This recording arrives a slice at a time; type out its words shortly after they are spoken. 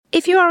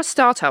If you are a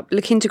startup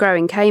looking to grow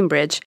in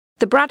Cambridge,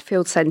 the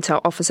Bradfield Centre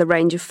offers a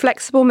range of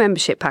flexible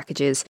membership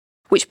packages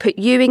which put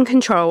you in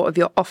control of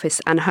your office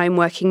and home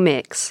working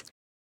mix.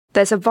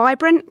 There's a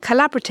vibrant,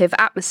 collaborative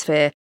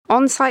atmosphere,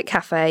 on-site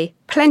cafe,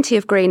 plenty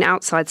of green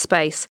outside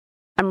space,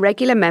 and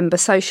regular member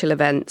social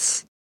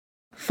events.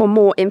 For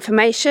more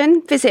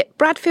information, visit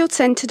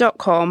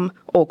bradfieldcentre.com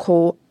or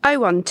call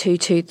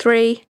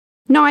 01223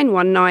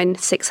 919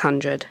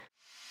 600.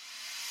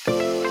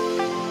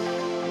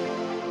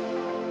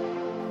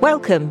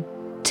 Welcome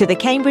to the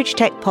Cambridge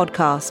Tech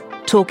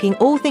Podcast, talking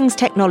all things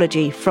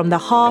technology from the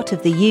heart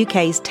of the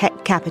UK's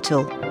tech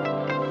capital.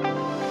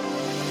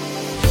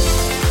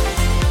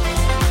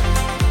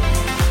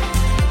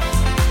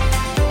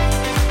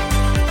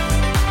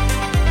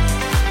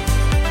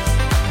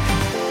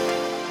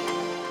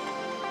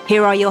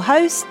 Here are your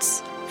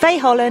hosts, Faye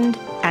Holland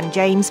and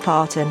James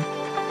Parton.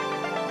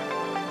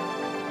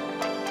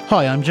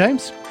 Hi, I'm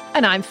James.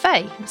 And I'm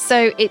Faye.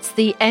 So it's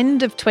the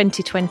end of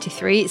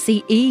 2023. It's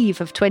the eve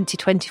of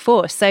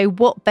 2024. So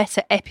what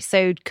better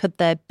episode could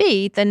there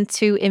be than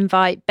to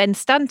invite Ben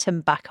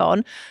Stanton back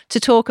on to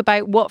talk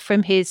about what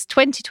from his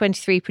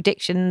 2023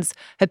 predictions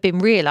have been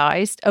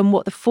realised and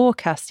what the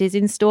forecast is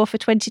in store for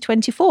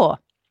 2024.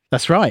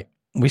 That's right.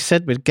 We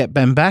said we'd get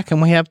Ben back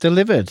and we have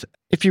delivered.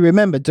 If you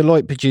remember,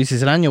 Deloitte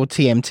produces an annual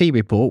TMT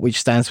report, which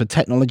stands for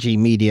Technology,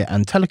 Media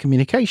and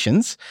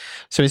Telecommunications.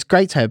 So it's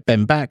great to have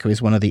Ben back, who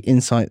is one of the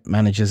insight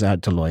managers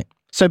at Deloitte.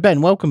 So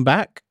Ben, welcome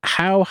back.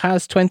 How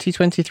has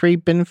 2023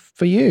 been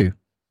for you?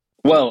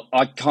 Well,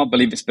 I can't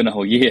believe it's been a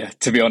whole year,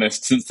 to be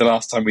honest, since the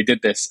last time we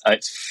did this.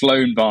 It's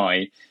flown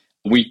by.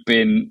 We've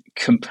been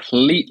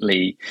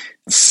completely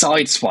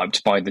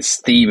sideswiped by this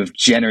theme of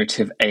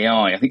generative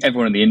AI. I think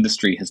everyone in the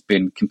industry has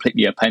been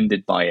completely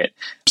upended by it.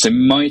 So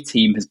my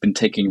team has been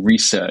taking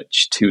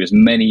research to as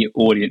many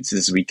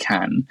audiences as we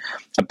can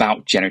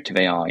about generative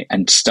AI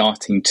and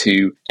starting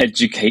to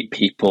educate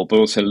people, but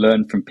also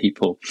learn from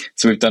people.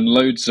 So we've done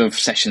loads of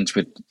sessions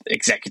with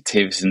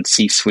executives and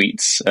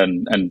C-suites,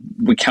 and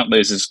we count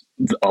those as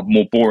our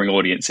more boring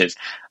audiences.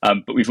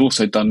 But we've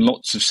also done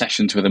lots of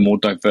sessions with a more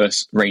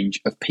diverse range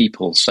of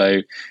people.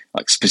 So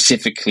like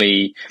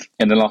specifically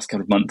in the last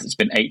couple of months, it's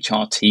been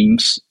HR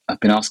teams have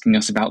been asking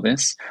us about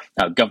this,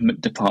 government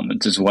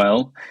departments as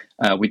well.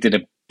 We did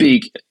a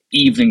big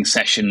evening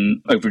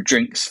session over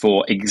drinks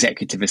for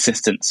executive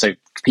assistants, so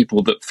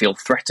people that feel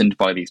threatened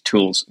by these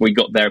tools. We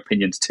got their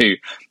opinions too.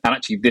 And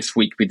actually this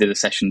week we did a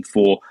session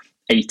for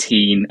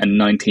 18 and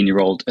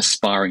 19-year-old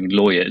aspiring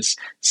lawyers.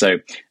 So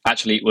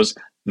actually it was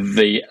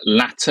the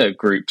latter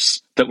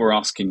groups that were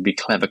asking the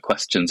clever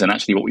questions. And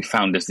actually what we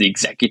found is the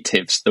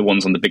executives, the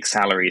ones on the big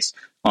salaries,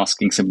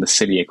 asking some of the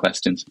sillier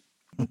questions.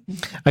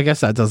 I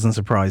guess that doesn't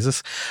surprise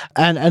us.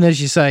 And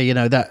as you say, you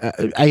know,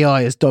 that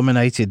AI has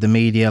dominated the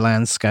media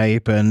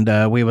landscape.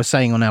 And we were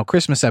saying on our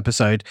Christmas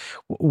episode,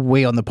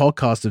 we on the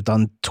podcast have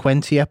done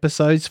 20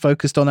 episodes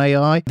focused on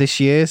AI this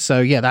year.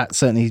 So yeah, that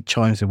certainly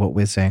chimes with what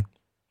we're seeing.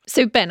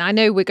 So Ben, I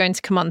know we're going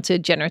to come on to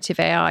generative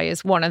AI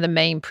as one of the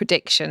main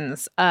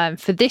predictions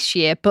for this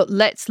year, but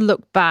let's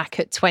look back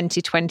at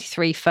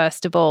 2023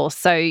 first of all.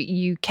 So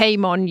you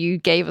came on, you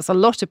gave us a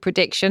lot of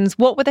predictions.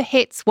 What were the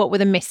hits? What were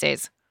the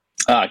misses?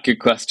 Good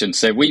question.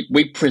 So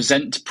we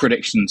present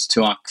predictions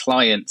to our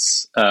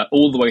clients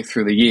all the way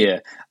through the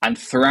year. And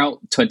throughout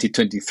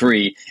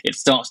 2023, it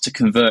starts to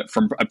convert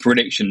from a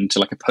prediction to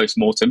like a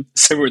post-mortem.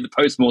 So we're in the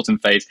post-mortem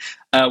phase.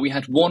 We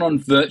had one on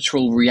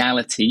virtual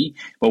reality,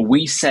 where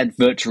we said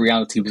virtual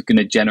reality was going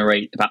to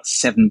generate about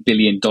 $7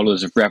 billion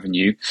of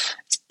revenue.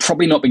 It's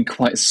probably not been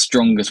quite as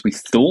strong as we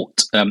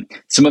thought.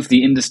 Some of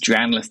the industry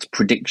analyst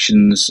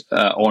predictions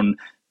on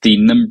the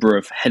number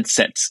of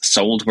headsets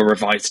sold were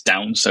revised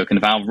down. So kind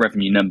of our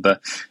revenue number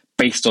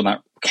based on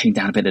that came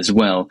down a bit as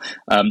well.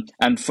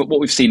 And for what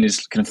we've seen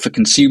is kind of for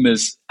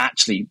consumers,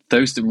 actually,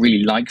 those that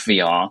really like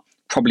VR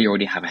probably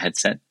already have a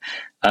headset.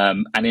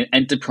 And in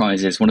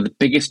enterprises, one of the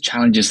biggest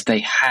challenges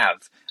they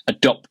have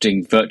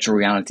adopting virtual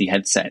reality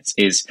headsets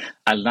is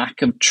a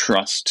lack of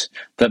trust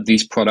that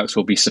these products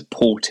will be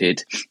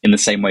supported in the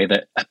same way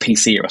that a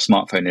PC or a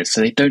smartphone is. So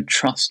they don't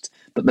trust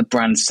that the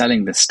brands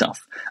selling this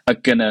stuff are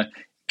going to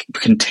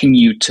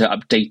continue to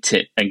update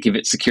it and give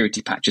it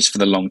security patches for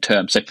the long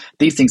term. So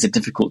these things are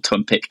difficult to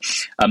unpick.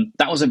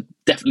 That was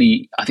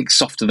definitely, I think,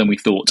 softer than we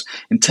thought.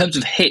 In terms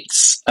of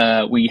hits,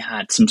 we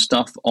had some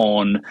stuff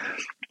on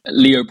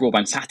LEO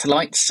broadband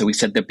satellites. So we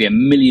said there'd be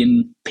 1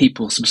 million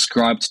people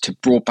subscribed to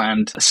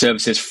broadband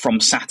services from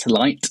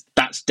satellite.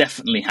 That's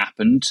definitely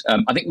happened.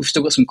 I think we've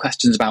still got some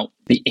questions about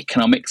the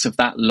economics of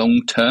that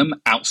long term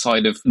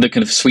outside of the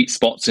kind of sweet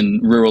spots in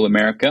rural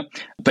America.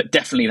 But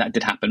definitely that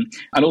did happen.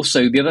 And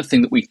also the other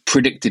thing that we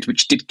predicted,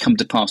 which did come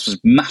to pass, was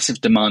massive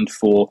demand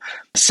for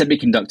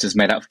semiconductors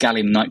made out of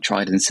gallium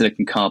nitride and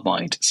silicon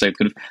carbide. So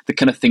kind of the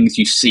kind of things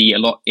you see a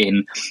lot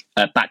in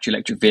battery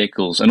electric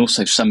vehicles and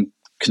also some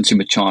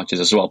consumer chargers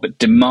as well. But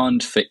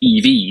demand for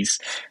EVs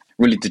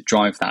really did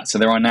drive that. So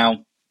there are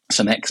now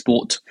some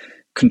export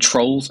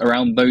controls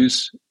around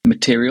those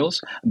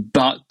materials,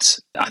 but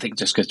I think it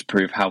just goes to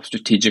prove how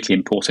strategically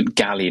important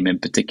gallium in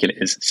particular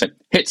is. So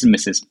hits and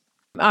misses.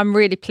 I'm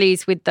really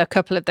pleased with a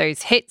couple of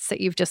those hits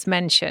that you've just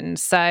mentioned.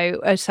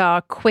 So at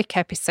our quick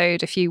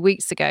episode a few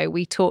weeks ago,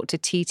 we talked to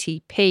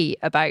TTP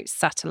about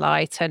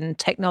satellite and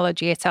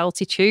technology at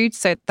altitude.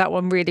 So that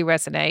one really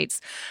resonates.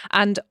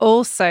 And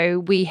also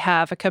we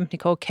have a company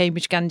called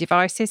Cambridge GaN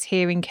Devices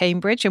here in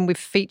Cambridge, and we've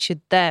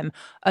featured them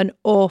an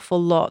awful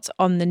lot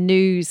on the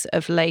news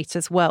of late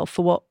as well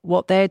for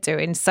what they're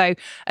doing. So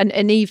and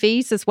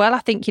EVs as well. I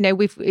think,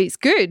 it's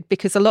good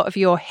because a lot of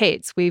your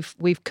hits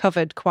we've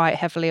covered quite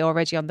heavily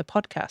already on the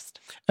podcast.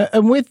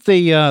 And with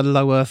the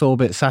low Earth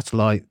orbit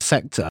satellite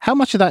sector, how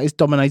much of that is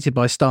dominated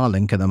by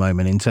Starlink at the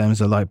moment in terms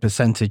of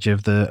percentage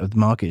of the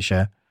market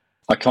share?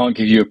 I can't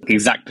give you an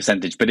exact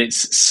percentage, but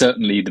it's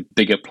certainly the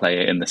bigger player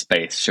in the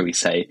space, shall we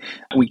say.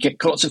 We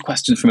get lots of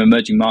questions from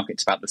emerging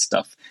markets about this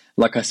stuff.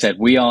 Like I said,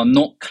 we are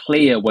not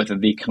clear whether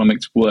the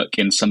economics work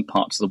in some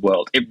parts of the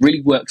world. It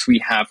really works.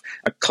 We have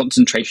a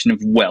concentration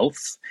of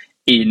wealth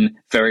in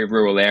very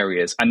rural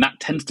areas, and that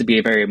tends to be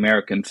a very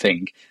American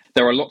thing.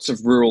 There are lots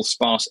of rural,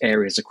 sparse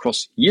areas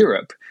across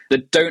Europe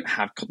that don't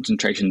have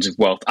concentrations of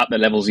wealth at the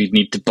levels you'd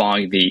need to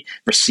buy the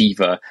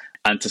receiver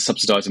and to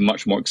subsidize a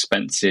much more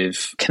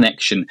expensive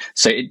connection.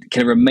 So it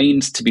kind of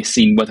remains to be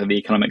seen whether the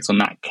economics on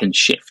that can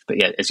shift.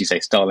 But yeah, as you say,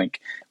 Starlink,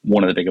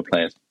 one of the bigger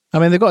players. I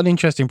mean, they've got an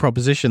interesting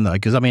proposition though,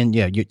 because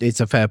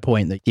it's a fair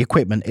point that the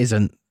equipment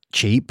isn't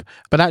cheap,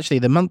 but actually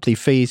the monthly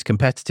fee is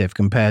competitive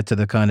compared to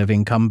the kind of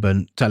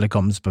incumbent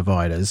telecoms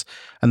providers,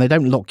 and they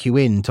don't lock you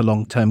into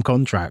long-term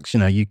contracts.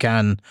 You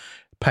can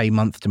pay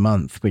month to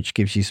month, which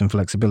gives you some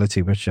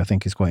flexibility, which I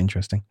think is quite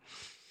interesting.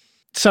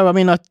 So, I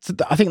mean, I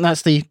think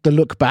that's the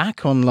look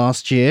back on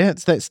last year.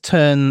 Let's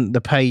turn the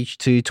page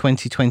to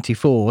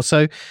 2024.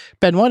 So,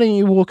 Ben, why don't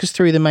you walk us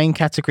through the main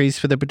categories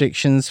for the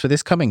predictions for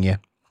this coming year?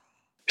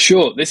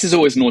 Sure, this is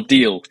always an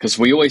ordeal because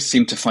we always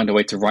seem to find a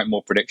way to write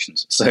more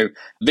predictions. So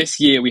this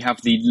year we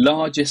have the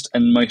largest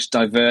and most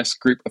diverse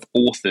group of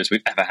authors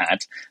we've ever had,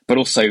 but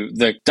also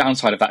the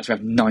downside of that is we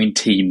have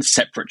 19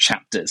 separate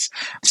chapters.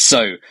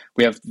 So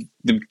we have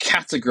them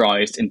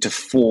categorized into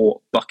 4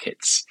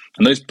 buckets,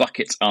 and those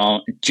buckets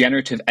are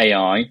generative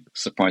AI,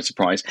 surprise,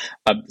 surprise,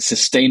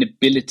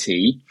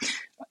 sustainability,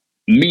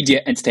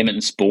 media, entertainment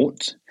and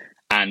sport,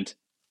 and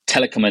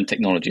telecom and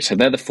technology. So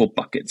they're the 4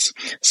 buckets.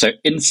 So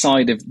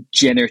inside of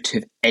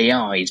generative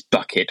AI's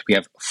bucket, we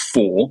have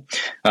 4.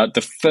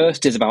 The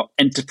first is about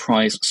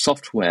enterprise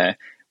software,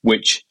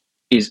 which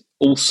is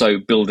also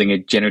building a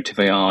generative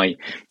AI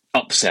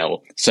upsell.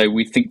 So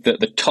we think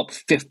that the top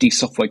 50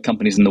 software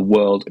companies in the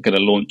world are going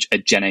to launch a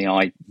Gen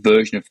AI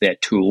version of their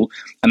tool,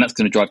 and that's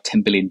going to drive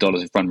 $10 billion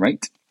of run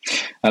rate.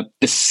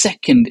 The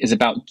second is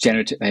about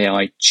generative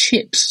AI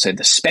chips. So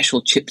the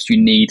special chips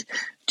you need,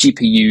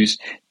 GPUs,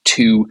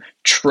 to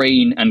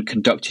train and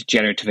conduct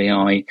generative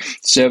AI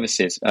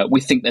services. We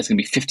think there's going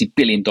to be $50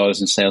 billion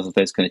in sales of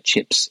those kind of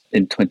chips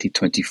in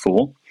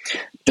 2024.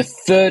 The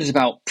third is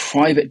about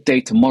private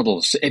data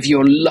models. So if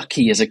you're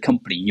lucky as a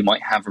company, you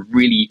might have a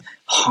really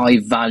high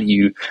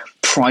value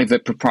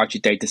private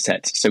proprietary data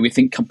sets. So we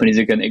think companies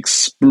are going to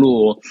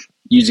explore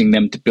using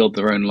them to build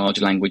their own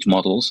large language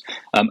models.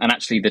 And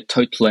actually the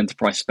total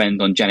enterprise spend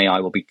on Gen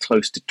AI will be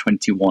close to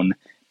 $21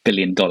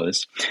 billion.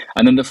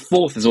 And then the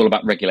fourth is all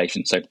about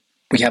regulation. So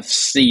we have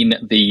seen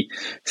the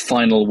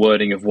final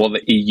wording of what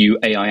the EU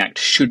AI Act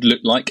should look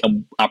like,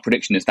 and our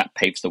prediction is that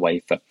paves the way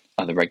for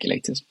other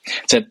regulators.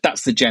 So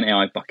that's the Gen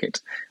AI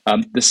bucket.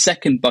 The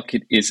second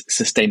bucket is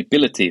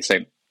sustainability. So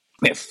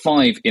we have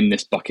 5 in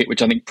this bucket,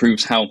 which I think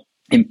proves how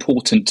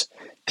important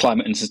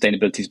climate and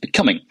sustainability is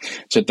becoming.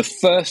 So the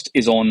first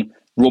is on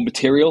raw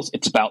materials.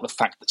 It's about the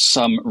fact that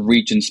some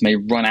regions may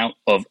run out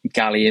of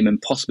gallium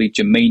and possibly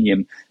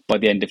germanium by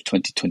the end of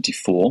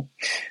 2024.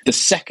 The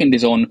second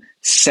is on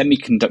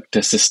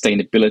semiconductor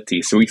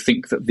sustainability. So we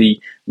think that the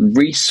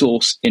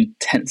resource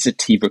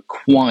intensity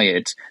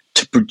required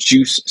to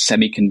produce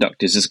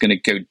semiconductors is going to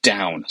go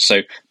down. So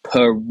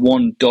per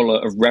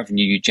 $1 of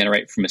revenue you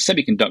generate from a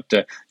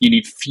semiconductor, you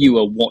need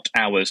fewer watt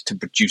hours to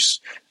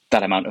produce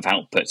that amount of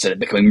output. So they're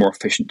becoming more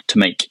efficient to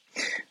make.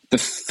 The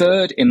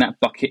third in that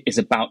bucket is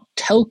about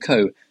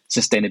telco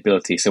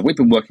sustainability. So we've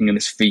been working on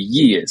this for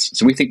years.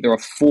 So we think there are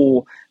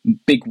 4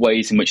 big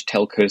ways in which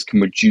telcos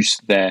can reduce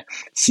their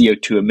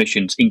CO2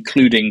 emissions,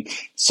 including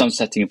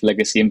sunsetting of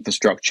legacy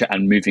infrastructure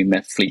and moving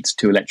their fleets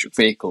to electric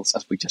vehicles,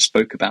 as we just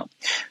spoke about.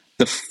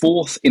 The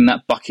fourth in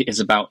that bucket is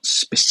about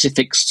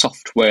specific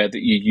software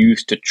that you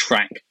use to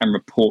track and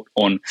report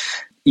on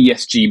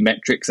ESG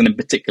metrics, and in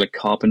particular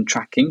carbon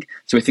tracking.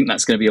 So we think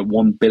that's going to be a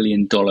 $1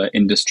 billion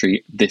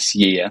industry this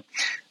year.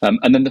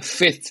 And then the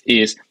fifth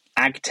is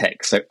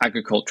agtech, so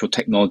agricultural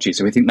technology.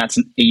 So we think that's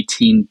an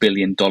 $18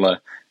 billion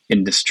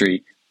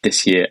industry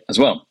this year as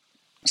well.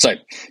 So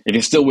if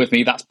you're still with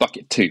me, that's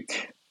bucket 2.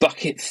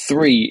 Bucket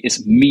 3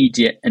 is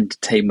media,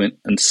 entertainment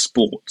and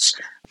sports.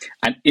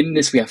 And in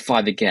this we have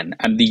 5 again.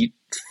 And the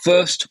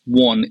first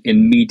one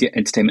in media,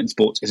 entertainment and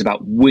sports is about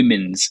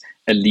women's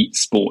elite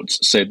sports.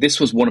 So this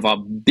was one of our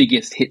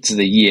biggest hits of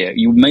the year.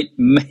 You may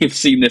have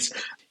seen this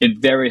in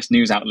various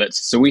news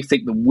outlets. So we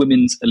think the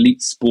women's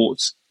elite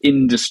sports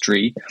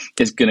industry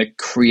is going to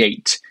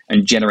create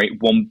and generate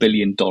 $1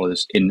 billion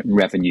in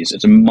revenues.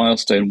 It's a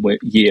milestone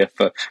year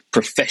for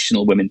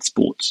professional women's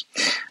sports.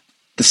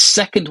 The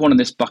second one in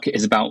this bucket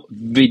is about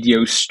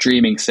video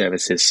streaming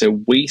services.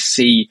 So we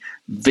see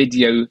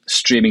video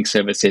streaming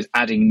services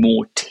adding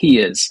more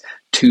tiers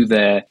to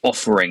their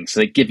offering. So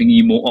they're giving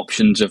you more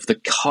options of the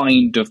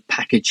kind of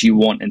package you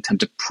want in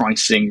terms of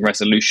pricing,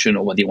 resolution,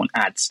 or whether you want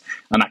ads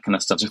and that kind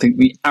of stuff. So I think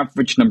the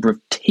average number of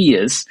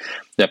tiers,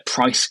 the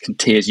price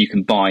tiers you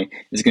can buy,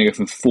 is going to go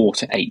from 4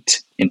 to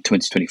 8 in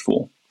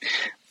 2024.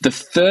 The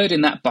third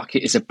in that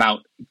bucket is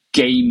about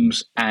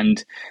games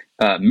and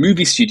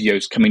movie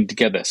studios coming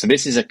together. So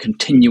this is a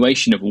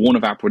continuation of one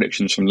of our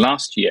predictions from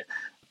last year.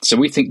 So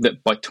we think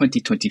that by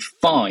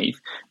 2025,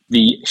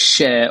 the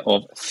share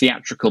of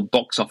theatrical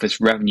box office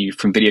revenue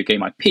from video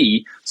game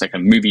IP, so like a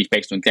movie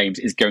based on games,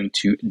 is going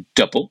to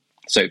double.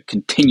 So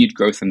continued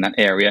growth in that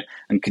area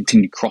and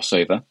continued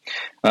crossover.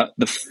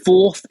 The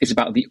fourth is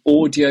about the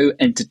audio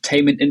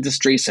entertainment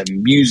industry, so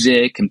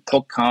music and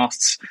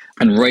podcasts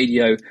and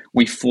radio.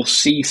 We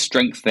foresee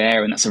strength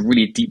there, and that's a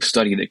really deep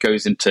study that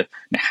goes into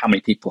how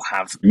many people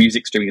have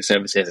music streaming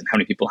services and how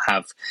many people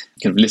have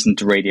kind of listen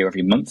to radio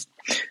every month.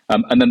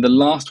 And then the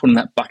last one in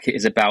that bucket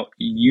is about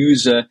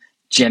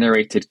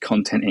user-generated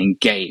content in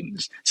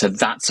games. So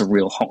that's a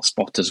real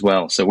hotspot as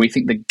well. So we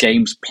think the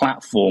games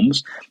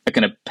platforms are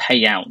going to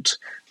pay out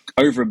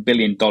over $1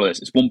 billion.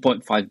 It's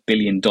 $1.5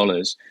 billion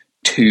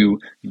to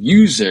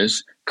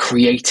users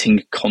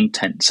creating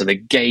content. So the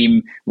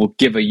game will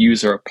give a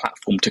user a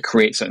platform to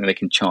create something they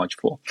can charge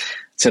for.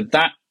 So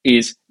that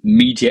is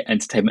media,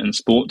 entertainment, and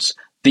sports.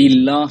 The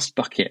last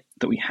bucket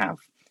that we have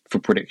for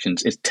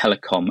predictions is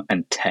telecom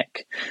and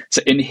tech.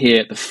 So in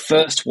here, the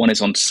first one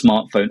is on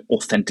smartphone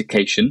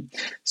authentication.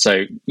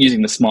 So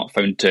using the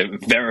smartphone to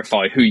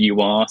verify who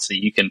you are so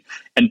you can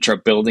enter a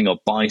building or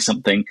buy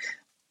something.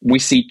 We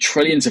see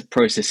trillions of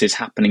processes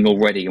happening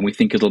already, and we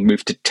think it'll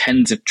move to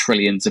tens of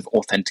trillions of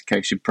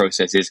authentication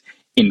processes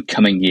in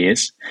coming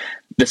years.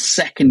 The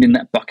second in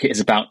that bucket is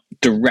about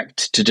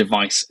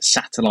direct-to-device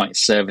satellite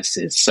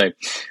services. So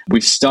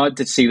we've started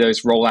to see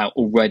those roll out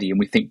already, and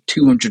we think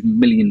 200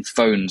 million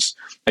phones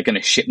are going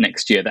to ship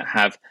next year that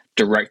have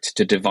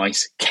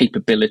direct-to-device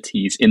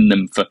capabilities in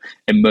them for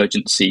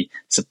emergency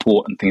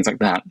support and things like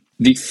that.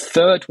 The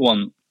third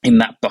one in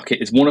that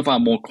bucket is one of our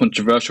more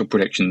controversial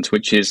predictions,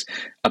 which is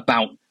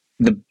about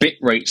the bit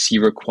rates you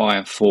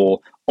require for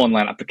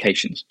online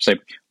applications. So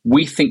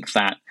we think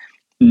that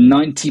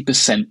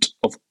 90%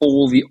 of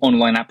all the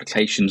online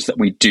applications that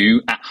we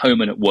do at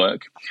home and at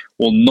work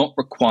will not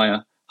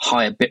require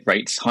higher bit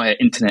rates, higher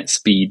internet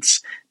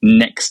speeds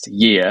next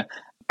year.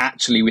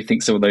 Actually, we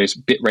think some of those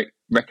bit rate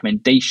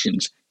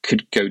recommendations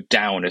could go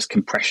down as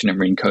compression and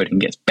re-encoding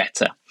gets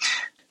better.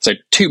 So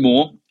two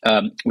more.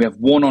 We have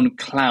one on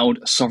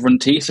cloud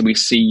sovereignty. So we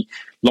see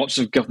lots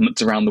of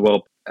governments around the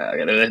world,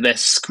 they're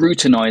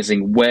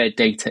scrutinizing where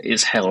data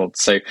is held.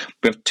 So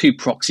we have two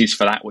proxies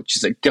for that, which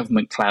is that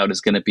government cloud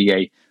is going to be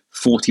a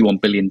 $41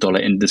 billion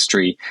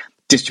industry.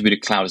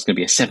 Distributed cloud is going to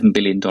be a $7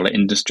 billion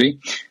industry.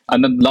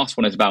 And then the last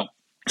one is about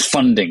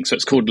funding. So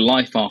it's called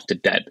Life After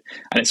Debt.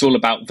 And it's all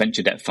about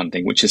venture debt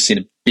funding, which has seen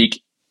a big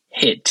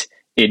hit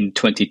in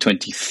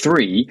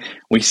 2023.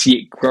 We see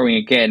it growing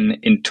again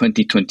in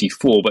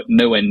 2024, but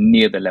nowhere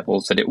near the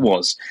levels that it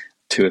was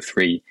 2 or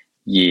 3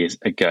 years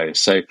ago.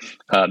 So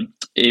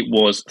it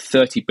was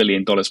 $30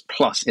 billion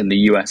plus in the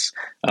US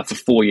for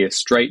 4 years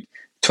straight.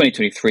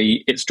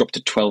 2023, it's dropped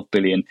to 12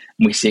 billion,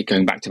 and we see it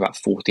going back to about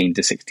 14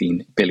 to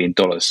 16 billion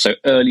dollars. So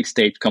early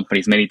stage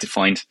companies may need to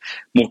find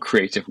more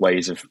creative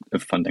ways of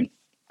funding.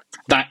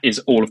 That is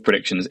all of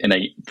predictions in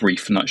a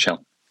brief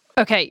nutshell.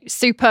 Okay,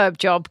 superb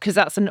job, because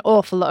that's an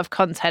awful lot of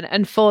content.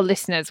 And for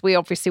listeners, we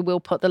obviously will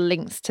put the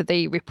links to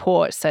the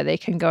report so they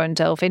can go and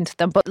delve into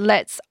them. But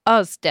let's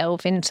us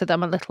delve into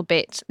them a little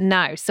bit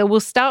now. So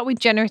we'll start with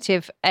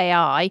generative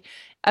AI.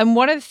 And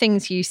one of the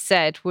things you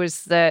said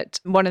was that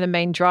one of the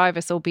main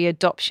drivers will be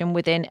adoption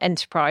within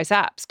enterprise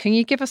apps. Can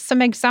you give us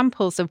some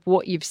examples of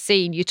what you've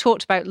seen? You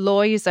talked about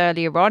lawyers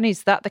earlier on.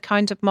 Is that the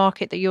kind of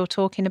market that you're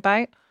talking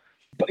about?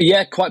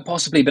 Yeah, quite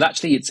possibly, but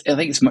actually I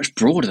think it's much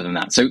broader than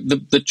that. So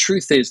the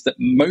truth is that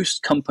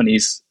most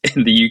companies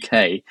in the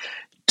UK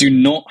do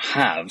not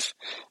have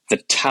the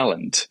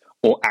talent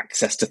or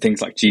access to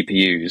things like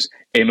GPUs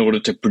in order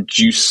to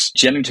produce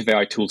generative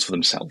AI tools for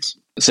themselves.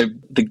 So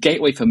the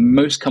gateway for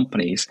most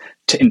companies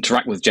to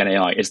interact with Gen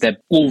AI is they're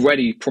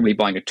already probably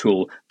buying a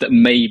tool that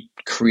may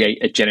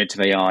create a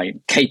generative AI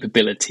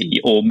capability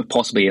or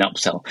possibly an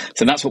upsell.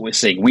 So that's what we're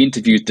seeing. We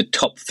interviewed the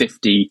top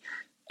 50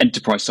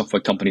 enterprise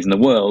software companies in the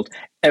world.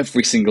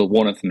 Every single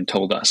one of them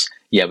told us,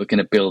 yeah, we're going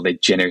to build a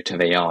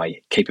generative AI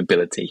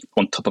capability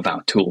on top of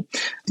our tool.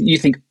 You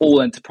think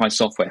all enterprise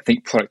software,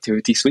 think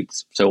productivity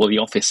suites, so all the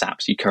office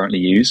apps you currently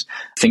use,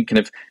 think kind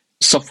of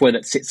software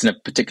that sits in a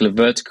particular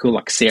vertical,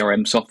 like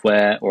CRM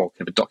software or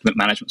kind of a document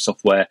management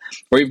software,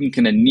 or even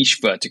kind of niche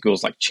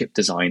verticals like chip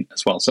design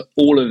as well. So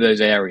all of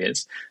those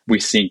areas, we're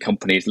seeing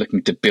companies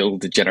looking to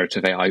build a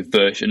generative AI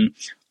version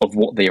of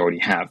what they already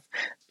have.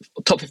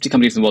 Top 50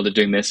 companies in the world are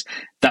doing this.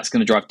 That's going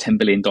to drive $10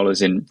 billion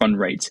in run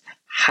rate.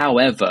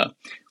 However,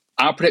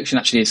 our prediction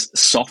actually is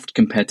soft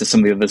compared to some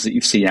of the others that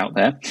you've seen out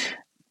there.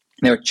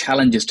 There are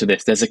challenges to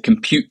this. There's a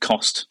compute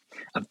cost,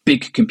 a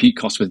big compute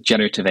cost with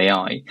generative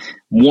AI.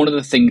 One of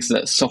the things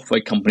that software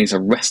companies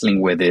are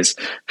wrestling with is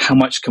how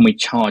much can we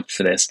charge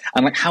for this?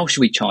 And like, how should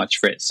we charge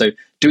for it? So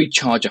do we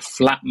charge a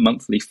flat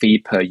monthly fee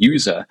per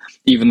user,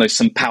 even though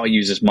some power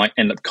users might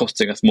end up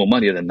costing us more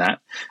money than that,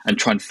 and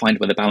try and find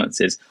where the balance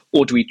is?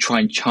 Or do we try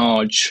and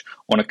charge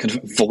on a kind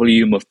of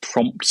volume of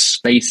prompts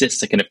basis?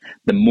 So kind of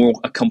the more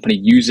a company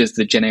uses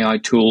the Gen AI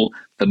tool,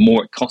 the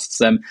more it costs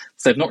them.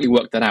 So they've not really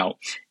worked that out.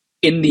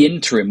 In the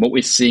interim, what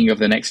we're seeing over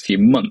the next few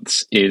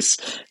months is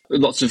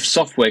lots of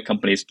software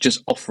companies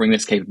just offering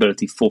this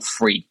capability for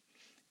free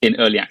in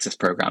early access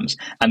programs.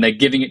 And they're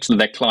giving it to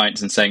their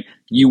clients and saying,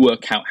 you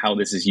work out how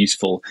this is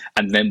useful,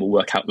 and then we'll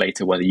work out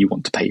later whether you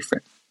want to pay for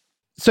it.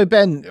 So,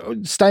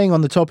 Ben, staying on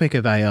the topic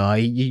of AI,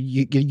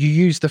 you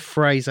use the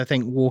phrase, I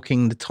think,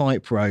 walking the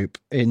tightrope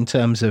in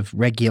terms of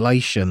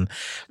regulation.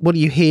 What are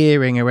you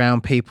hearing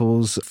around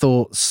people's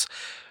thoughts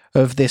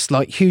of this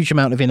like huge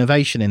amount of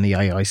innovation in the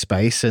AI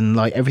space and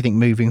like everything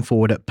moving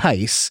forward at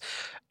pace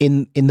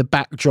in the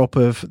backdrop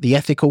of the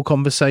ethical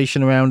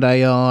conversation around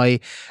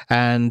AI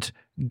and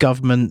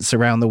governments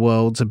around the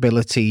world's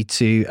ability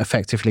to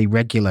effectively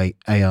regulate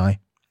AI?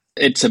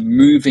 It's a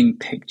moving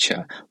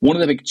picture. One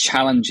of the big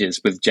challenges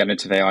with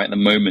generative AI at the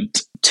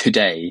moment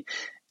today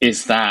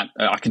is that,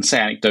 I can say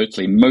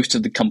anecdotally, most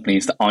of the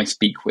companies that I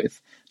speak with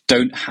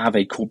don't have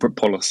a corporate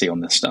policy on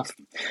this stuff.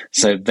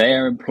 So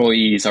their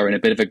employees are in a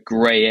bit of a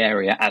grey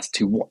area as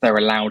to what they're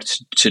allowed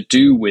to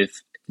do with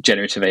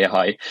generative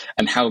AI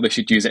and how they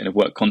should use it in a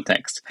work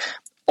context.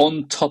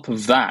 On top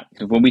of that,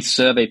 when we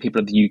survey people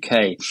in the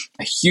UK,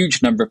 a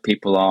huge number of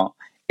people are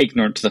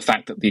ignorant to the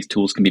fact that these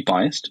tools can be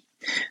biased,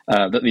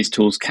 that these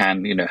tools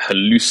can,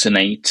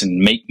 hallucinate and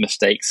make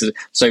mistakes.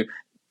 So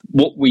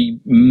what we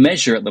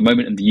measure at the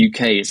moment in the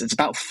UK is it's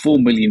about 4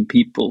 million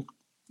people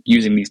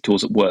using these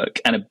tools at work,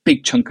 and a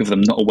big chunk of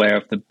them not aware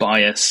of the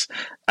bias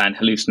and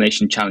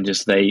hallucination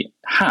challenges they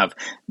have.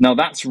 Now,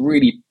 that's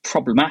really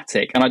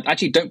problematic, and I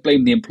actually don't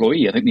blame the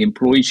employee. I think the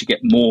employee should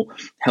get more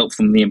help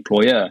from the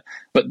employer.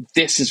 But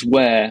this is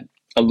where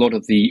a lot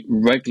of the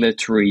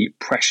regulatory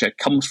pressure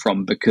comes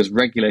from, because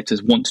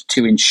regulators want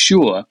to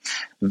ensure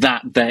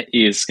that there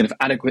is kind of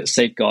adequate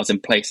safeguards in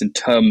place in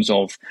terms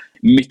of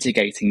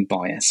mitigating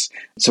bias.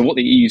 So what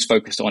the EU is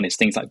focused on is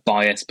things like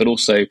bias, but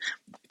also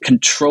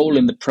control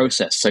in the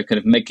process. So kind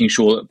of making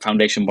sure that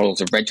foundation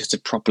models are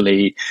registered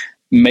properly,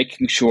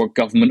 making sure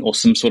government or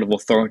some sort of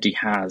authority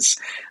has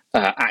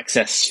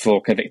access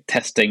for kind of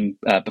testing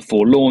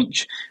before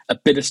launch, a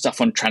bit of stuff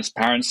on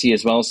transparency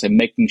as well. So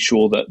making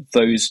sure that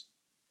those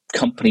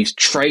companies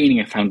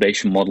training a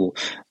foundation model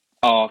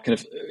are kind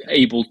of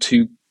able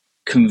to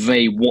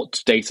convey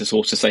what data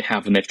sources they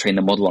have and they've trained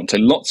the model on. So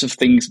lots of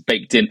things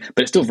baked in,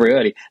 but it's still very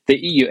early. The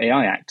EU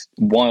AI Act,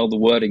 while the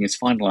wording is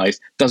finalised,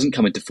 doesn't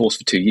come into force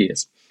for 2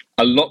 years.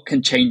 A lot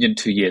can change in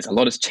 2 years. A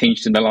lot has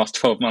changed in the last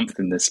 12 months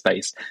in this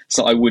space.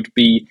 So I would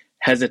be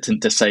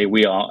hesitant to say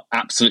we are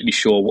absolutely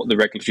sure what the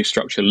regulatory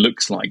structure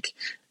looks like,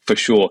 for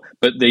sure.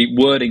 But the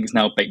wording is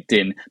now baked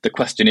in. The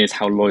question is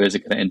how lawyers are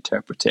going to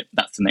interpret it.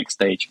 That's the next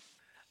stage.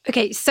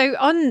 Okay, so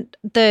on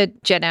the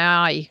Gen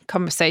AI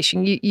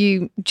conversation,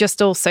 you just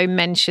also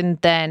mentioned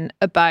then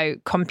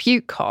about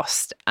compute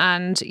cost.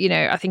 And,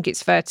 I think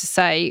it's fair to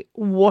say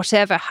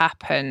whatever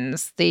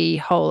happens, the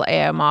whole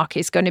AI market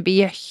is going to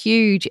be a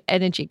huge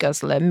energy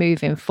guzzler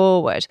moving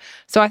forward.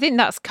 So I think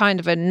that's kind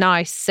of a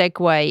nice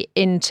segue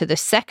into the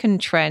second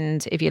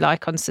trend, if you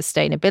like, on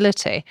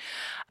sustainability.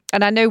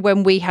 And I know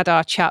when we had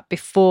our chat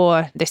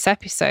before this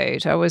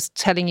episode, I was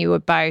telling you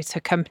about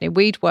a company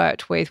we'd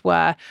worked with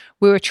where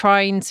we were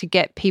trying to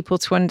get people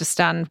to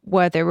understand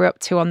where they were up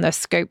to on their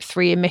scope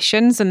 3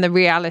 emissions. And the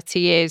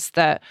reality is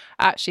that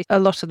actually a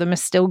lot of them are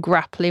still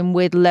grappling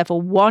with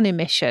level 1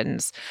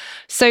 emissions.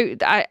 So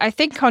I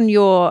think on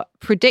your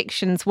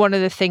predictions, one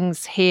of the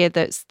things here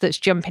that's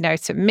jumping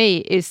out at me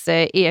is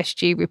the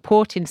ESG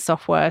reporting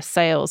software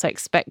sales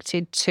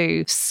expected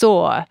to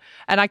soar.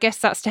 And I guess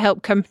that's to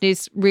help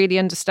companies really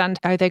understand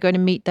how they're going to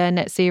meet their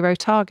net zero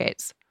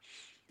targets.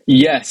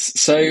 Yes.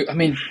 So,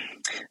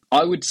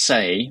 I would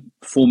say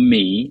for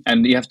me,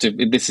 and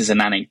this is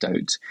an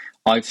anecdote,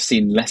 I've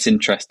seen less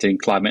interest in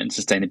climate and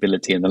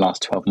sustainability in the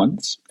last 12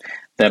 months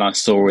than I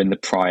saw in the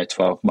prior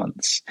 12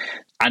 months.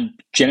 And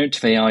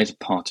generative AI is a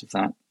part of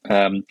that.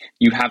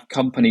 You have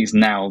companies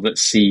now that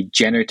see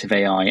generative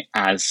AI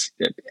as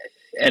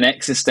an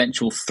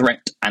existential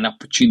threat and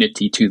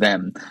opportunity to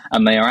them.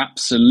 And they are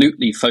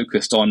absolutely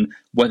focused on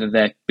whether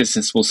their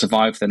business will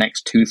survive the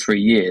next 2-3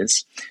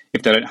 years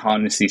if they don't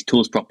harness these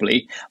tools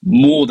properly,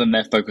 more than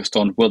they're focused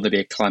on will there be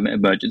a climate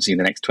emergency in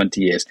the next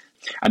 20 years.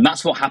 And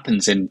that's what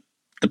happens in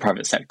the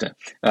private sector,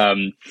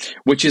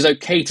 which is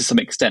okay to some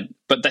extent.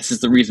 But this is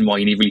the reason why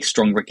you need really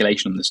strong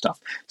regulation on this stuff.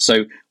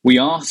 So we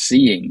are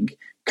seeing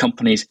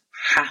companies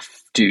have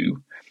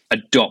to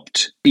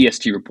adopt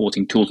ESG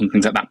reporting tools and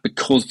things like that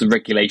because the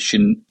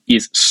regulation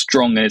is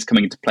strong and is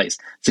coming into place.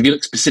 So if you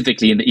look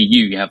specifically in the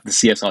EU, you have the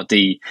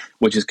CSRD,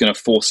 which is going to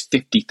force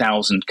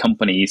 50,000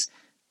 companies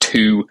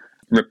to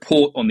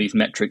report on these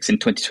metrics in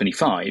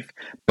 2025,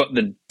 but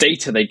the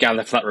data they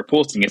gather for that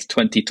reporting is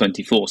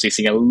 2024. So you're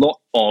seeing a lot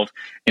of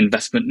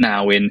investment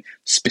now in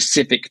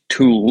specific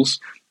tools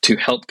to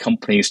help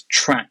companies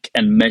track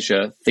and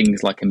measure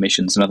things like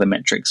emissions and other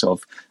metrics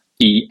of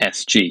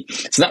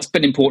ESG. So that's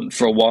been important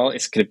for a while.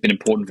 It's been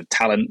important for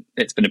talent.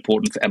 It's been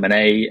important for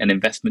M&A and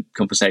investment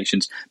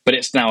conversations, but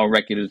it's now a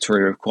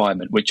regulatory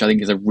requirement, which I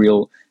think is a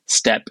real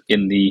step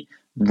in the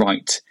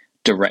right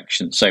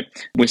direction. So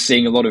we're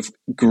seeing a lot of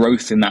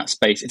growth in that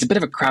space. It's a bit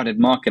of a crowded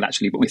market,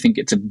 actually, but we think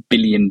it's $1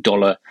 billion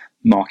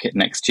market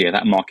next year,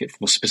 that market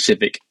for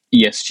specific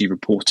ESG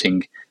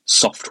reporting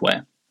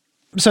software.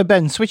 So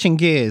Ben, switching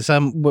gears,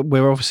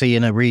 we're obviously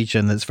in a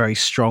region that's very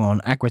strong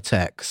on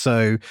agri-tech,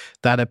 so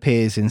that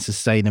appears in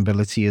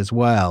sustainability as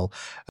well.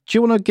 Do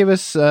you want to give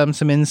us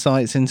some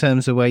insights in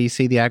terms of where you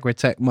see the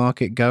agri-tech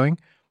market going?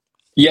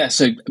 Yeah,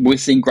 so we're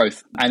seeing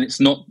growth, and it's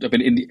not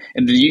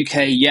in the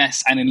UK,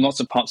 yes, and in lots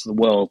of parts of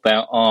the world,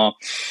 there are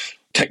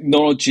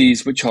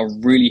technologies which are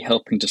really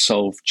helping to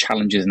solve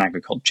challenges in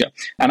agriculture.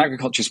 And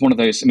agriculture is one of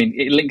those,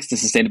 it links to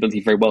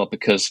sustainability very well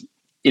because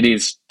it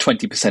is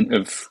 20%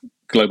 of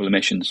global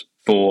emissions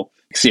for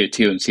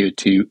CO2 and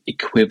CO2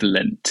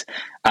 equivalent.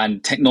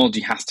 And technology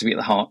has to be at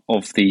the heart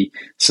of the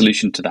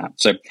solution to that.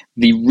 So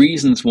the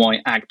reasons why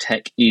ag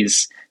tech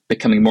is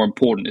becoming more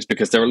important is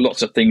because there are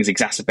lots of things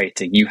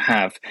exacerbating. You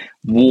have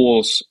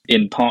wars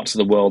in parts of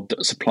the world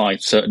that supply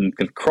certain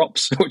kind of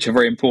crops, which are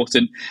very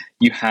important.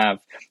 You have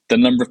the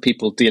number of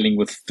people dealing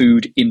with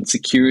food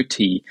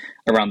insecurity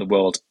around the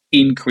world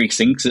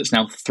increasing, so it's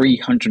now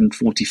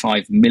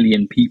 345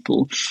 million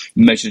people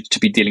measured to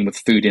be dealing with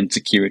food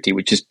insecurity,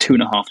 which is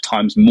 2.5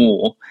 times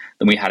more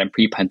than we had in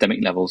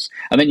pre-pandemic levels.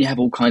 And then you have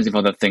all kinds of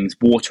other things,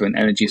 water and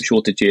energy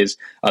shortages,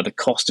 the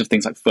cost of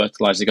things like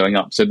fertilizer going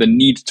up. So the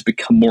need to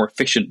become more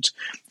efficient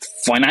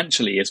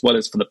financially as well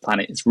as for the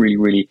planet is really,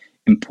 really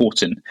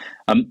important.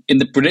 In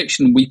the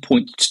prediction, we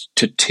point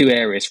to two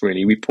areas,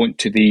 really. We point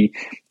to the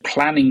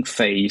planning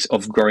phase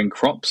of growing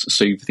crops.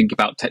 So you think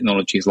about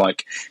technologies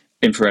like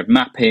infrared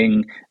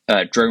mapping,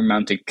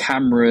 drone-mounted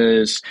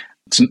cameras,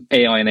 some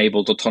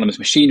AI-enabled autonomous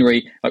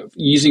machinery.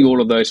 Using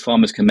all of those,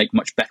 farmers can make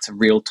much better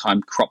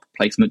real-time crop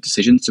placement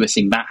decisions. So we're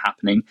seeing that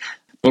happening.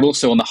 But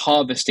also on the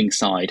harvesting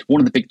side, one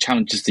of the big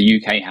challenges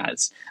the UK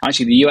has,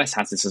 actually the US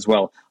has this as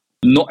well.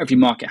 Not every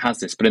market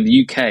has this, but in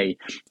the UK,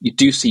 you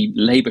do see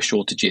labour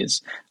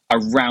shortages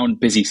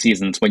around busy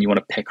seasons when you want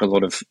to pick a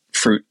lot of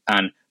fruit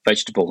and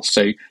vegetables.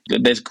 So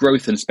there's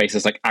growth in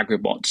spaces like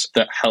agribots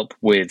that help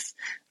with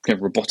kind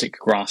of robotic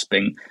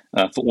grasping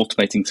for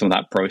automating some of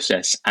that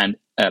process and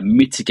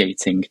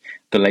mitigating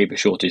the labour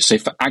shortage. So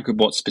for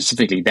agribots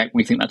specifically,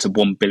 we think that's a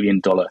 $1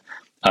 billion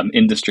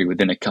industry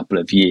within a couple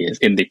of years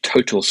in the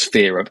total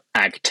sphere of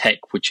ag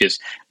tech, which is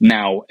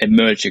now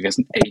emerging as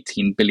an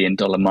 $18 billion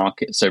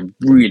market. So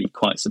really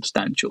quite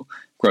substantial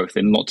growth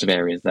in lots of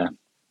areas there.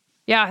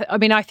 Yeah,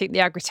 I think the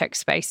agri-tech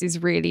space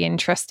is really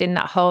interesting,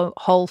 that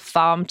whole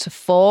farm to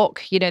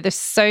fork. There's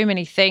so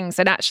many things.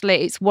 And actually,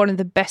 it's one of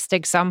the best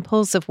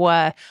examples of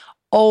where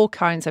all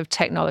kinds of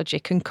technology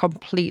can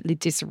completely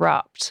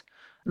disrupt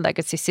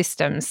legacy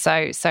systems.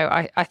 So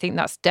I think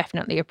that's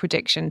definitely a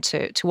prediction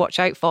to watch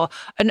out for.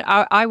 And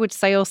I would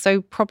say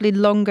also probably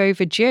long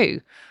overdue.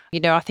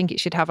 I think it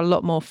should have a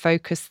lot more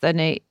focus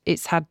than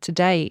it's had to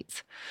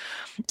date.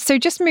 So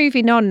just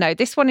moving on now,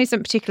 this one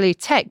isn't particularly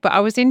tech, but I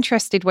was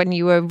interested when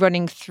you were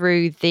running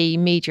through the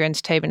media,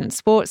 entertainment and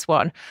sports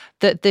one,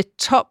 that the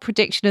top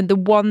prediction and the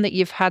one that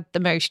you've had the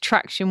most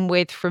traction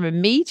with from a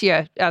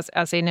media,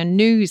 as in a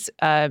news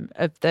of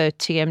the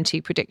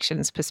TMT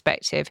predictions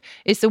perspective,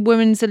 is the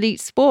women's elite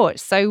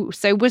sports. So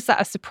was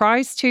that a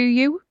surprise to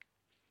you?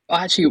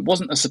 Actually, it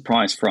wasn't a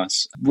surprise for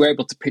us. We're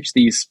able to pitch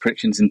these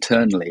predictions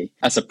internally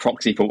as a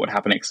proxy for what would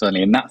happen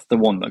externally, and that's the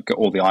one that got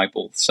all the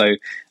eyeballs. So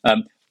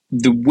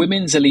the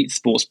women's elite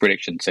sports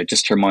prediction, so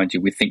just to remind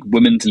you, we think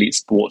women's elite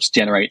sports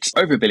generates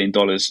over $1 billion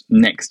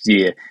next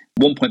year,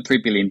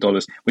 $1.3 billion,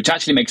 which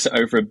actually makes it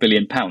over £1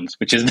 billion,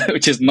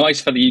 which is nice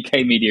for the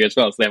UK media as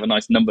well. So they have a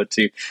nice number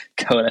to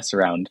coalesce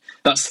around.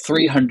 That's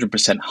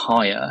 300%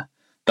 higher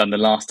than the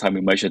last time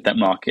we measured that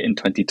market in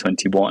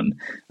 2021.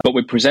 But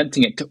we're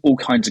presenting it to all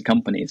kinds of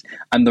companies.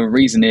 And the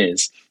reason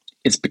is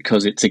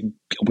because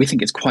we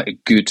think it's quite a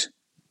good,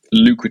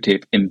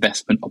 lucrative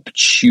investment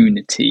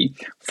opportunity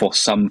for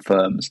some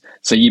firms.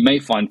 So you may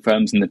find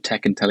firms in the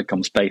tech and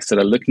telecom space that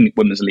are looking at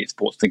women's elite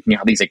sports thinking,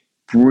 these are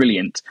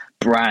brilliant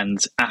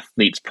brands,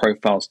 athletes,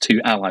 profiles to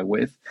ally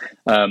with.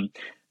 But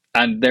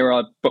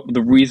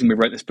the reason we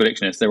wrote this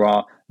prediction is there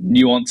are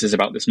nuances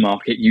about this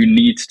market you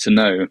need to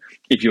know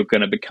if you're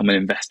going to become an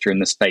investor in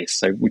the space.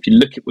 So if you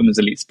look at women's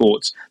elite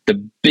sports, the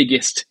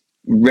biggest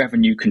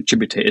revenue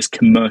contributor is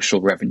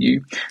commercial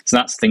revenue. So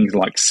that's things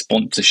like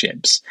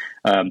sponsorships.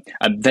 And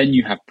then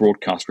you have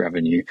broadcast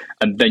revenue,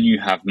 and then you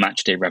have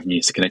match day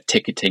revenue, so kind of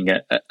ticketing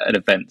at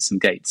events and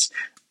gates.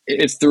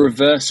 It's the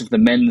reverse of the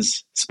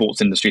men's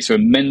sports industry. So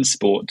in men's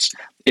sports,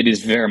 it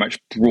is very much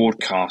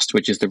broadcast,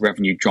 which is the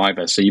revenue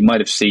driver. So you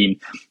might have seen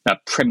a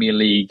Premier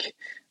League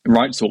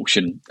rights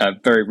auction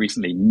very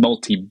recently,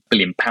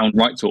 multi-billion-pound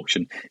rights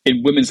auction.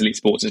 In women's elite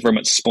sports, it's very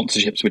much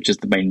sponsorships, which is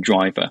the main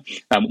driver.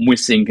 We're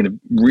seeing kind of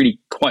really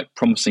quite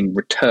promising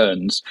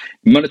returns,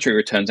 monetary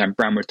returns and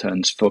brand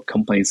returns for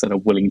companies that are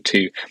willing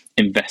to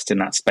invest in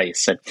that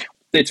space. So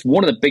it's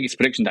one of the biggest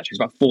predictions, actually.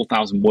 It's about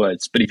 4,000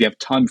 words, but if you have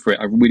time for it,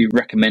 I really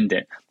recommend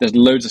it. There's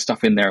loads of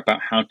stuff in there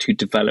about how to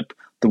develop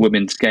the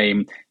women's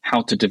game,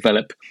 how to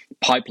develop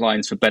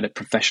pipelines for better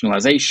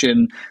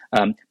professionalization,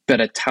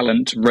 better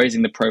talent,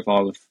 raising the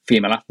profile of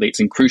female athletes,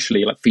 and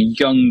crucially, like for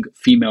young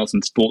females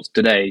in sports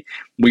today,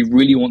 we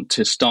really want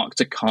to start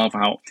to carve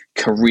out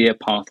career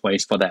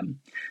pathways for them.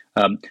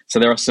 So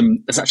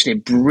there's actually a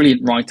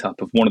brilliant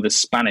write-up of one of the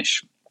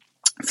Spanish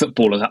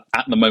footballers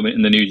at the moment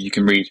in the news you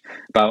can read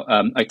about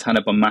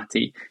Aitana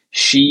Bonmati.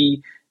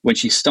 She, when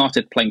she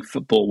started playing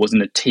football, was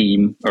in a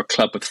team or a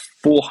club of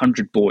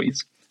 400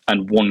 boys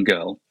and one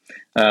girl.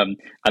 And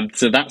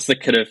so that's the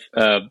kind of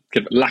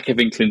lack of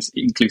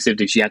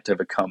inclusivity she had to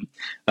overcome.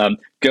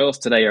 Girls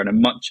today are in a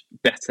much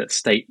better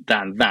state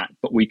than that,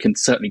 but we can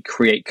certainly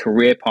create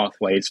career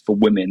pathways for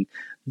women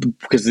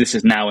because this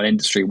is now an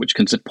industry which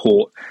can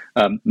support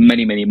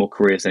many, many more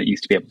careers than it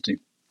used to be able to.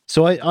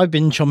 So I've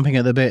been chomping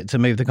at the bit to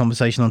move the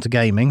conversation onto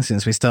gaming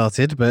since we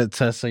started, but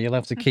so you'll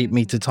have to keep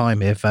me to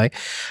time here, Faye.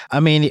 I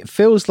mean, it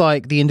feels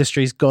like the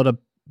industry's got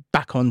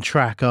back on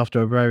track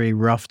after a very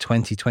rough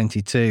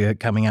 2022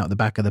 coming out the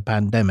back of the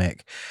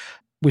pandemic.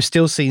 We're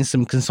still seeing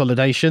some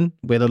consolidation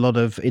with a lot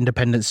of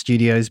independent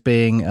studios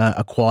being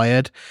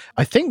acquired.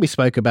 I think we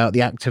spoke about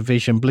the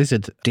Activision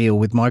Blizzard deal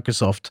with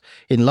Microsoft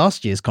in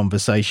last year's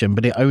conversation,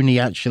 but it only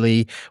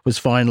actually was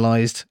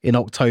finalized in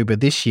October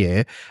this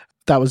year.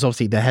 That was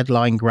obviously the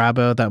headline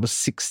grabber. That was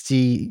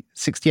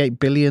 $68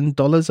 billion,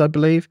 I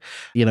believe,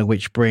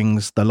 which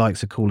brings the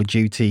likes of Call of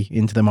Duty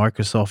into the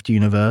Microsoft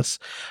universe.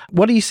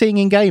 What are you seeing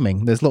in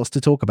gaming? There's lots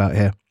to talk about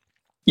here.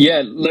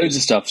 Yeah, loads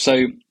of stuff.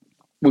 So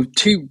with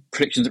two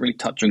predictions that really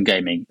touch on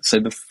gaming. So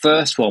the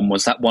first one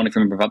was that one, if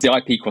you remember, about the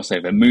IP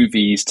crossover,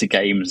 movies to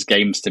games,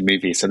 games to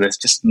movies. So there's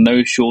just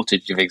no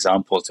shortage of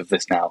examples of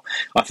this now.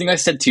 I think I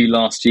said to you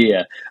last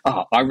year,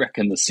 I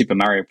reckon the Super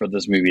Mario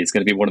Brothers movie is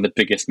going to be one of the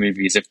biggest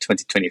movies of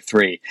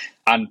 2023.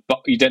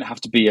 But you don't have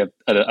to be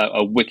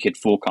a wicked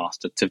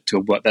forecaster to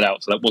work that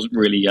out. So that wasn't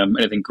really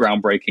anything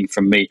groundbreaking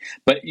from me.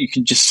 But you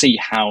can just see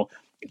how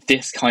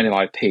this kind of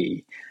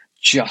IP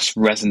just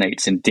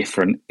resonates in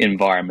different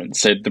environments.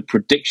 So the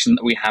prediction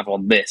that we have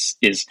on this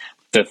is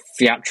the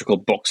theatrical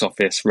box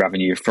office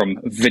revenue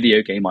from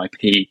video game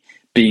IP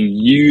being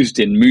used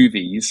in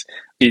movies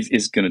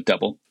is going to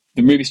double.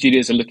 The movie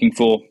studios are looking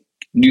for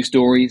new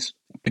stories,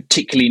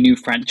 particularly new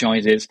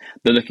franchises.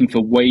 They're looking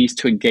for ways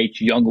to engage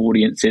young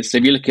audiences. So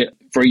if you look at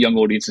very young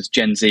audiences,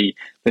 Gen Z,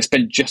 they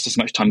spend just as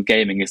much time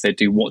gaming as they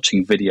do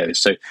watching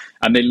videos.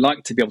 And they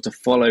like to be able to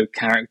follow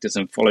characters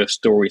and follow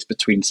stories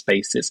between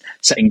spaces.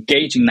 So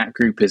engaging that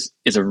group is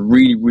a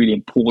really, really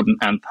important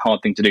and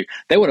hard thing to do.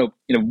 They want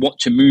to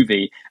watch a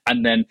movie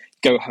and then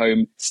go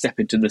home, step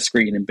into the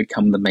screen and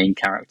become the main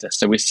character.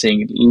 So we're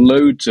seeing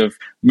loads of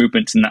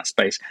movements in that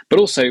space, but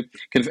also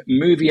kind of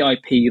movie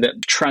IP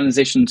that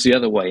transitions the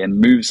other way and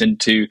moves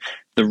into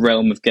the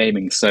realm of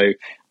gaming. So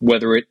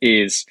whether it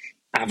is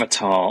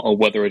Avatar or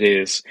whether it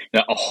is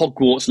a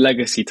Hogwarts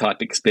Legacy type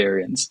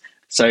experience.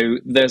 So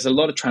there's a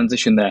lot of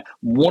transition there.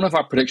 One of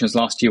our predictions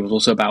last year was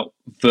also about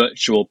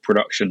virtual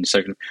production.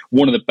 So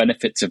one of the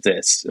benefits of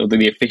this, or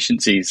the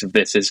efficiencies of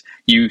this, is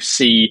you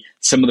see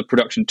some of the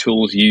production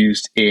tools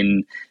used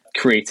in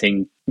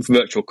creating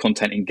virtual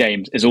content in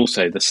games is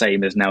also the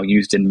same as now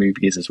used in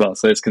movies as well.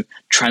 So there's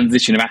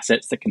transition of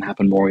assets that can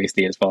happen more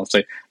easily as well.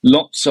 So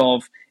lots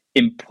of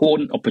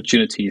important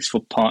opportunities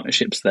for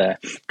partnerships there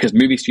because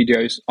movie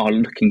studios are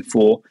looking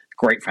for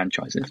great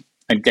franchises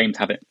and games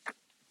have it.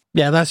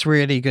 Yeah, that's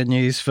really good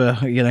news for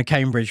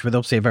Cambridge, with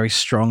obviously a very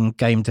strong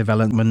game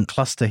development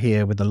cluster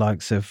here with the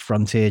likes of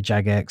Frontier,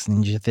 Jagex,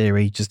 Ninja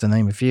Theory, just to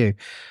name a few.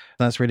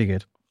 That's really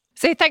good.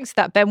 So thanks for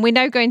that, Ben. We're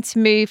now going to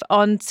move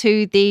on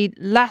to the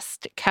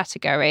last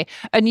category.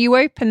 And you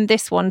opened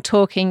this one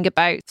talking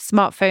about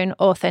smartphone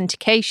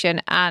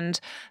authentication and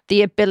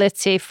the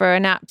ability for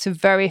an app to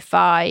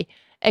verify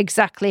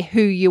exactly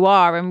who you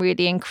are and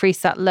really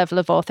increase that level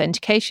of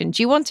authentication.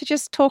 Do you want to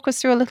just talk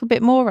us through a little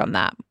bit more on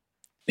that?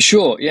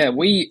 Sure. Yeah,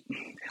 we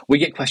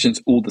get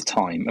questions all the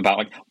time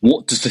about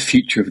what does the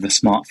future of the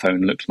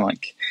smartphone look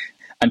like?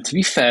 And to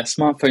be fair,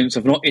 smartphones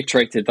have not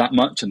iterated that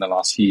much in the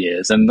last few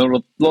years. And a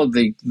lot of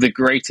the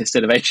greatest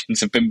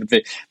innovations have been with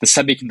the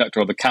semiconductor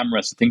or the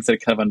cameras, the things that are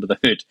kind of under the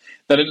hood.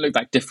 They don't look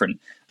that different.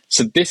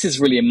 So this is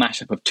really a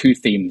mashup of two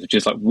themes, which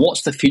is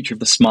what's the future of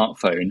the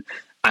smartphone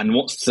and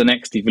what's the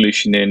next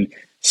evolution in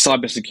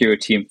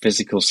cybersecurity and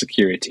physical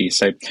security.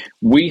 So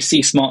we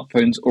see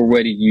smartphones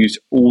already used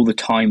all the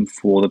time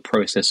for the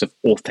process of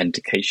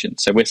authentication.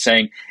 So we're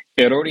saying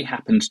it already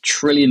happens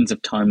trillions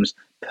of times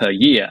per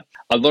year.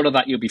 A lot of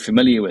that you'll be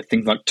familiar with,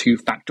 things like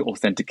two-factor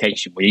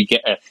authentication, where you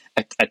get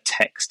a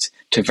text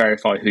to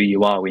verify who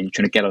you are when you're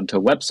trying to get onto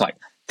a website,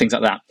 things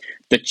like that.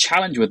 The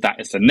challenge with that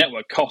is the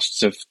network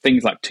costs of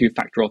things like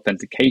two-factor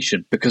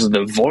authentication, because of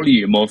the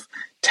volume of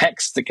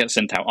texts that get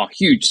sent out, are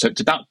huge. So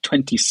it's about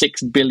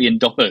 $26 billion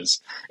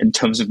in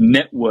terms of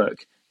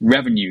network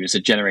revenues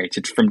are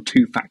generated from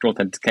two-factor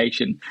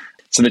authentication.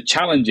 So the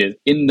challenge is,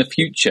 in the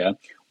future,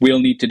 we'll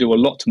need to do a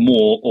lot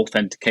more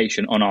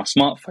authentication on our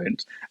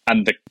smartphones.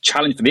 And the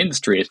challenge for the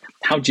industry is,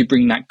 how do you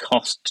bring that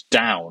cost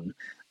down?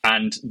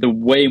 And the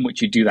way in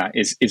which you do that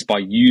is by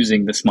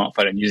using the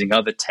smartphone and using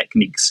other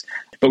techniques.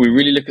 But we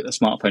really look at the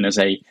smartphone as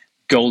a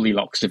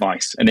Goldilocks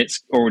device, and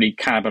it's already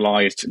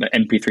cannibalized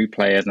MP3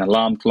 players and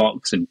alarm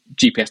clocks and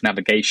GPS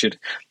navigation.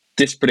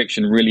 This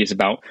prediction really is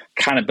about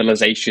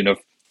cannibalization of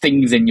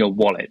things in your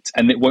wallet,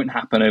 and it won't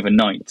happen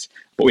overnight.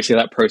 But we see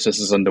that process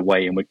is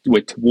underway, and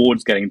we're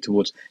getting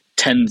towards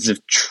tens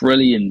of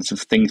trillions of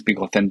things being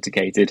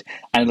authenticated,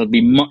 and it'll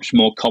be much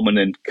more common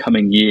in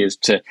coming years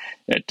to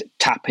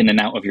tap in and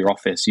out of your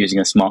office using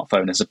a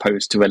smartphone as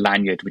opposed to a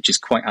lanyard, which is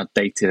quite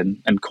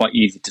outdated and quite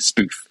easy to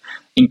spoof.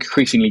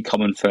 Increasingly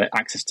common for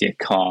access to your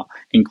car,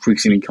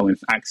 increasingly common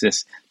for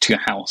access to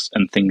your house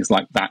and things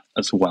like that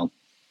as well.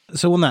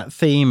 So on that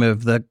theme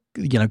of the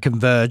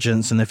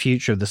convergence and the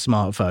future of the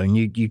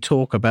smartphone, you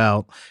talk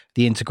about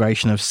the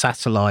integration of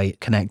satellite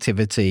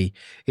connectivity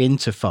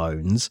into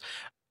phones.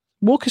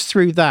 Walk us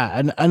through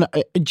that. And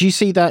do you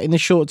see that in the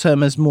short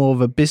term as more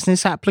of a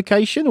business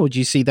application, or do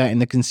you see that in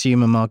the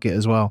consumer market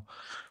as well?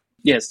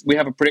 Yes, we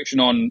have a prediction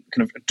on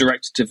kind of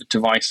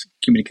direct-to-device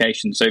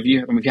communication. So if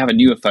you have a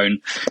newer phone,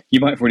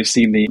 you might have already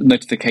seen the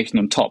notification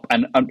on top.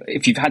 And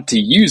if you've had to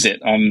use it,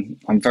 I'm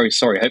very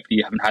sorry. Hopefully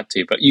you haven't had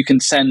to. But you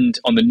can send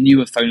on the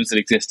newer phones that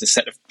exist a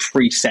set of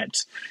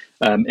preset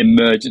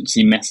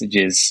emergency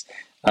messages,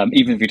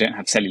 even if you don't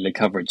have cellular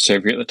coverage. So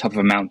if you're at the top of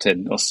a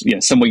mountain or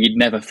somewhere you'd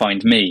never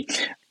find me,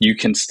 you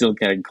can still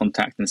get in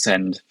contact and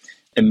send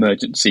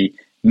emergency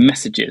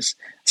messages.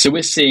 So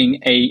we're seeing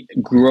a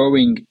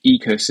growing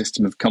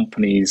ecosystem of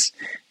companies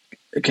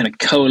kind of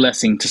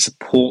coalescing to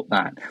support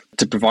that,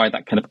 to provide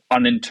that kind of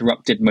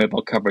uninterrupted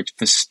mobile coverage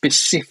for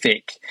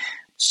specific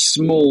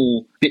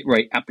small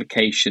bitrate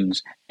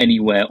applications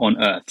anywhere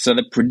on Earth. So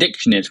the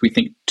prediction is, we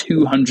think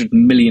 200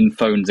 million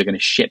phones are going to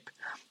ship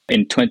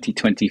in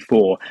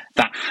 2024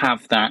 that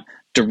have that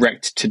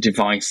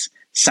direct-to-device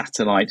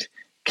satellite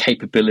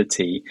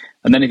capability.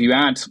 And then if you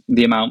add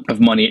the amount of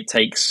money it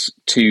takes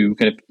to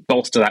kind of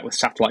bolster that with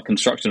satellite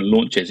construction and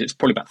launches, it's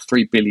probably about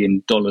 $3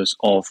 billion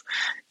of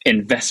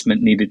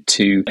investment needed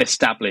to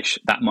establish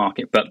that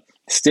market. But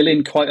still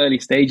in quite early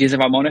stages, if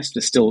I'm honest.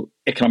 There's still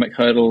economic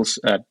hurdles,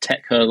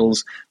 tech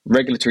hurdles,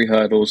 regulatory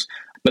hurdles.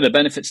 But the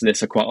benefits of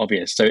this are quite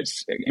obvious. So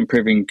it's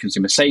improving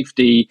consumer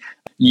safety.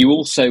 You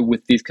also,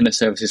 with these kind of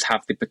services,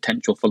 have the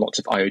potential for lots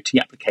of IoT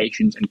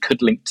applications and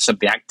could link to some of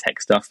the ag tech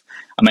stuff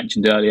I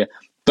mentioned earlier.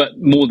 But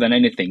more than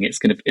anything,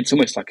 it's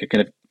almost like a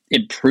kind of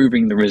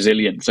improving the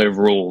resilience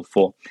overall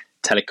for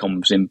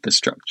telecoms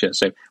infrastructure.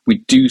 So we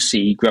do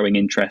see growing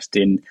interest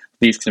in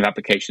these kind of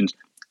applications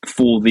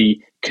for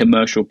the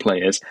commercial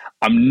players.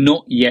 I'm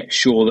not yet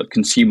sure that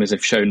consumers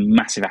have shown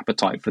massive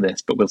appetite for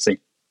this, but we'll see.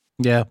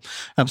 Yeah,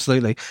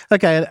 absolutely.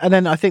 Okay, and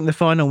then I think the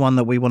final one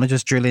that we want to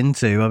just drill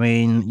into, I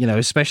mean,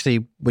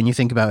 especially when you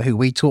think about who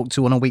we talk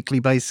to on a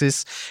weekly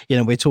basis,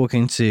 we're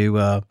talking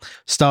to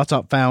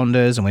startup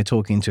founders and we're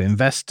talking to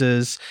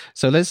investors.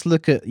 So let's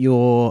look at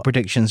your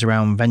predictions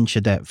around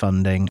venture debt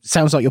funding.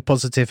 Sounds like you're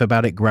positive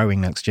about it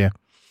growing next year.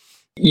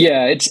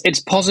 Yeah, it's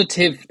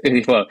positive.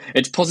 Well,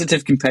 it's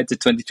positive compared to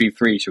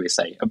 2023, shall we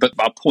say? But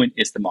our point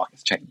is the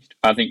market's changed.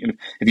 I think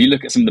if you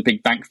look at some of the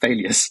big bank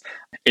failures,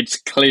 it's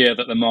clear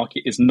that the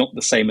market is not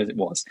the same as it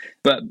was.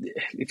 But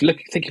if you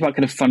think about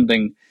kind of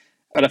funding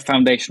at a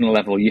foundational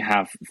level, you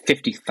have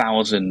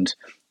 50,000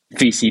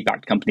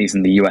 VC-backed companies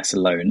in the US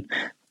alone.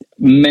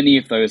 Many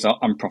of those are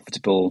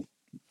unprofitable,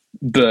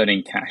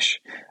 burning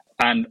cash.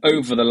 And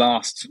over the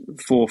last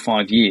 4 or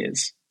 5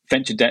 years,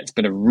 venture debt's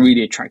been a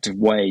really attractive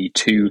way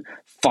to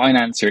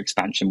finance your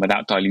expansion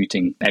without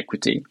diluting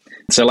equity.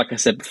 So like I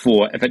said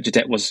before, venture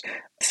debt was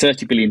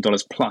 $30 billion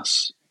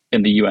plus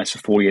in the US for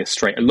 4 years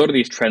straight. A lot of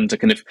these trends are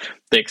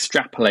they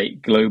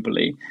extrapolate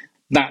globally.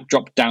 That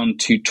dropped down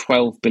to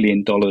 $12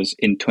 billion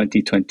in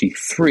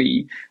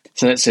 2023.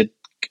 So that's a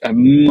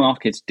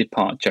market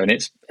departure. And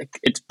it's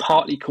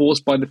partly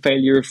caused by the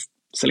failure of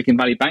Silicon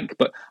Valley Bank,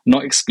 but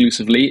not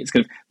exclusively. It's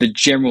kind of the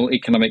general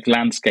economic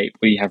landscape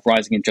where you have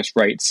rising interest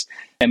rates,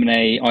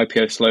 M&A,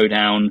 IPO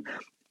slowdown,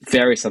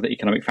 various other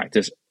economic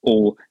factors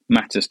all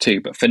matters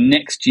too. But for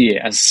next year,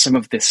 as some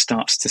of this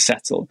starts to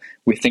settle,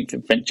 we think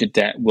that venture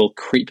debt will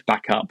creep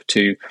back up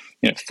to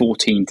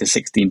 $14 to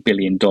 $16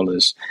 billion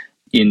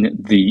in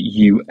the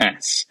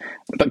US.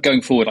 But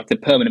going forward, the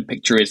permanent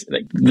picture is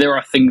there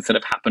are things that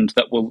have happened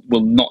that will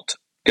not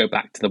go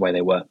back to the way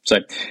they were. So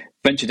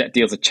venture debt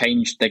deals have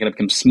changed. They're going to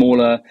become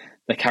smaller.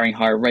 They're carrying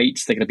higher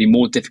rates. They're going to be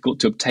more difficult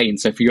to obtain.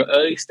 So for your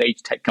early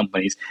stage tech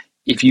companies,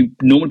 if you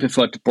normally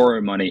prefer to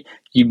borrow money,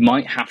 you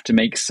might have to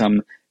make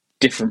some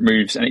different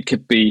moves, and it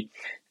could be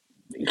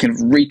kind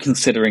of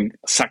reconsidering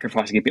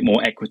sacrificing a bit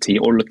more equity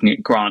or looking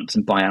at grants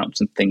and buyouts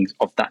and things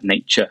of that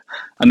nature.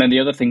 And then the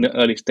other thing that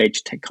early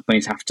stage tech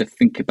companies have to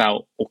think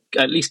about, or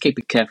at least keep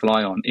a careful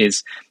eye on,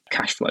 is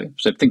cash flow.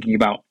 So thinking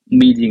about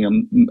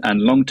medium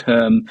and long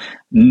term,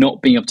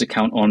 not being able to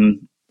count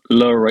on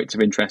lower rates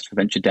of interest for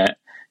venture debt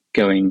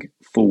going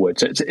forward.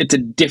 So it's a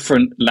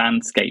different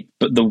landscape,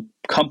 but the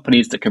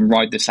companies that can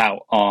ride this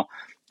out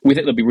we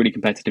think they'll be really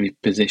competitively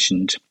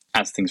positioned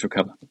as things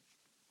recover.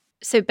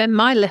 So Ben,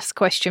 my last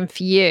question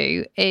for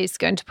you is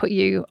going to put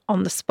you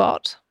on the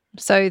spot.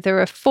 So there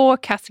are 4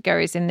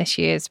 categories in this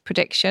year's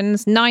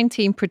predictions,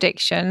 19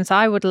 predictions.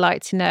 I would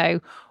like to know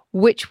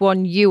which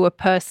one you are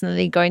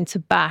personally going to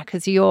back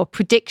as your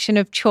prediction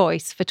of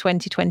choice for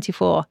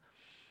 2024.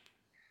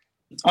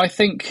 I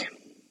think,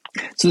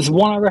 so there's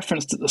one I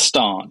referenced at the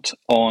start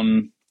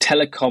on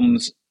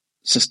telecoms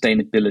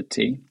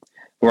sustainability,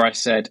 where I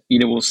said,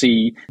 we'll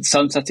see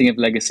sunsetting of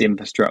legacy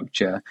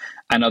infrastructure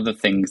and other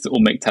things that will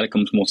make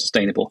telecoms more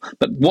sustainable.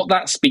 But what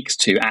that speaks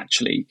to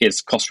actually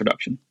is cost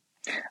reduction.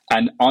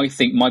 And I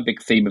think my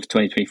big theme of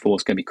 2024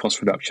 is going to be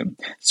cost reduction.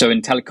 So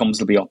in telecoms,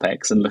 it'll be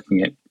OpEx and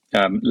looking at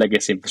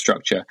legacy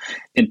infrastructure.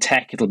 In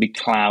tech, it'll be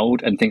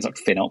cloud and things like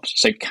FinOps.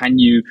 So can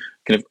you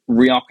kind of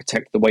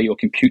re-architect the way your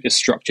compute is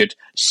structured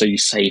so you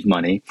save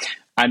money?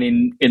 And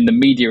in the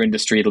media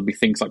industry, it'll be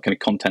things like kind of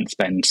content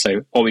spend.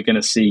 So are we going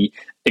to see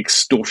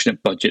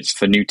extortionate budgets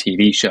for new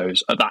TV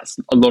shows? A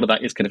lot of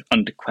that is kind of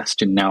under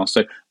question now.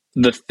 So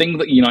the thing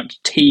that unites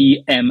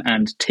T, M,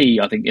 and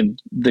T, I think, in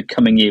the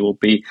coming year will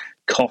be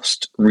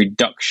cost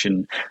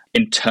reduction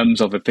in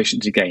terms of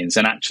efficiency gains.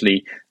 And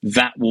actually,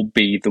 that will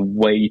be the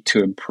way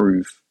to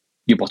improve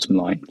your bottom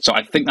line. So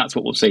I think that's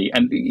what we'll see.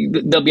 And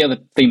there'll be other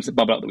themes that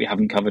bubble up that we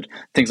haven't covered.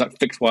 Things like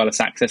fixed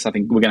wireless access. I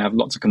think we're going to have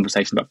lots of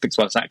conversation about fixed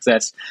wireless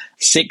access.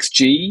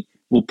 6G,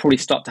 we'll probably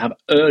start to have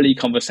early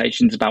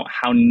conversations about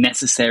how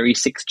necessary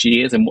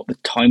 6G is and what the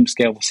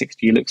timescale for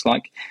 6G looks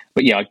like.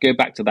 But yeah, I'd go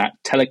back to that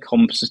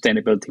telecom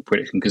sustainability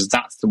prediction because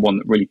that's the one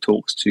that really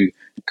talks to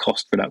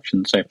cost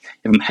reduction. So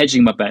if I'm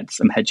hedging my bets,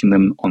 I'm hedging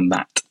them on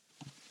that.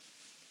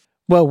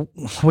 Well,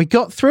 we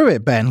got through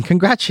it, Ben.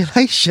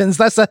 Congratulations.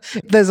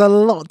 There's a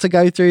lot to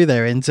go through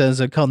there in terms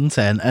of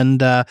content.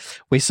 And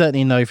we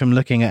certainly know from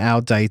looking at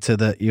our data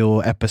that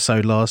your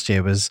episode last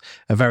year was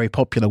a very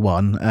popular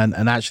one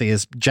and actually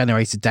has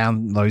generated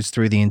downloads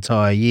through the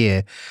entire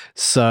year.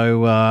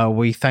 So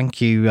we thank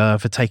you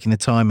for taking the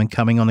time and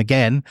coming on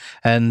again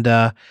and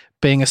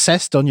being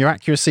assessed on your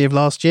accuracy of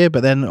last year,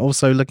 but then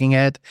also looking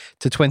ahead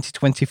to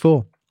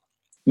 2024.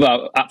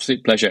 Well,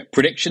 absolute pleasure.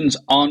 Predictions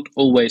aren't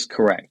always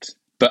correct.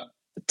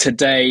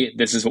 Today,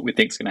 this is what we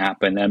think is going to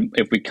happen. And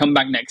if we come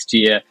back next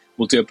year,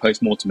 we'll do a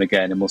post-mortem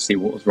again and we'll see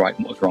what was right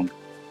and what was wrong.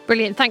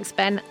 Brilliant. Thanks,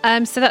 Ben.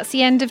 So that's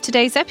the end of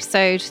today's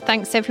episode.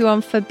 Thanks,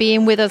 everyone, for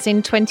being with us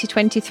in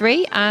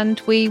 2023. And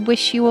we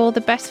wish you all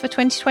the best for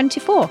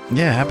 2024.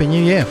 Yeah, Happy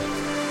New Year.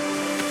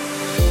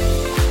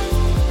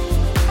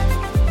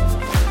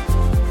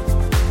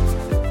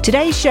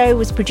 Today's show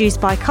was produced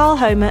by Carl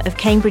Homer of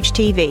Cambridge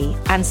TV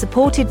and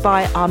supported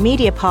by our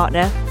media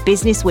partner,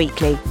 Business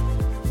Weekly.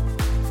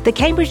 The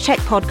Cambridge Tech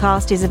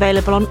Podcast is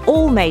available on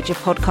all major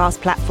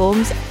podcast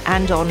platforms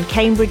and on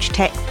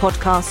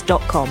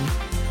cambridgetechpodcast.com.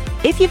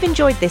 If you've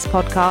enjoyed this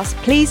podcast,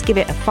 please give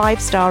it a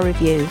 5-star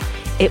review.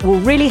 It will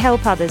really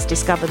help others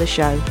discover the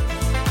show.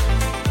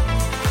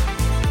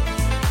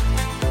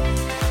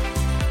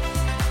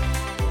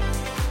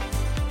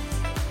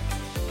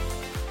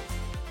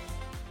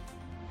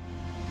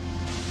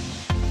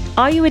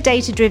 Are you a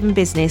data-driven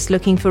business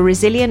looking for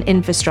resilient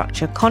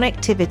infrastructure,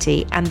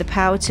 connectivity, and the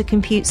power to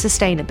compute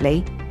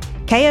sustainably?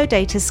 KO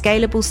Data's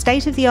scalable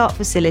state-of-the-art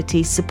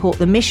facilities support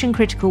the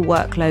mission-critical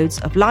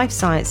workloads of life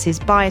sciences,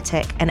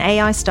 biotech, and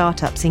AI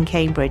startups in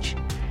Cambridge.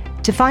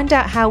 To find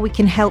out how we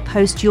can help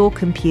host your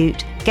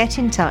compute, get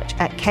in touch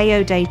at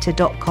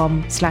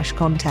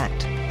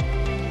kodata.com/contact.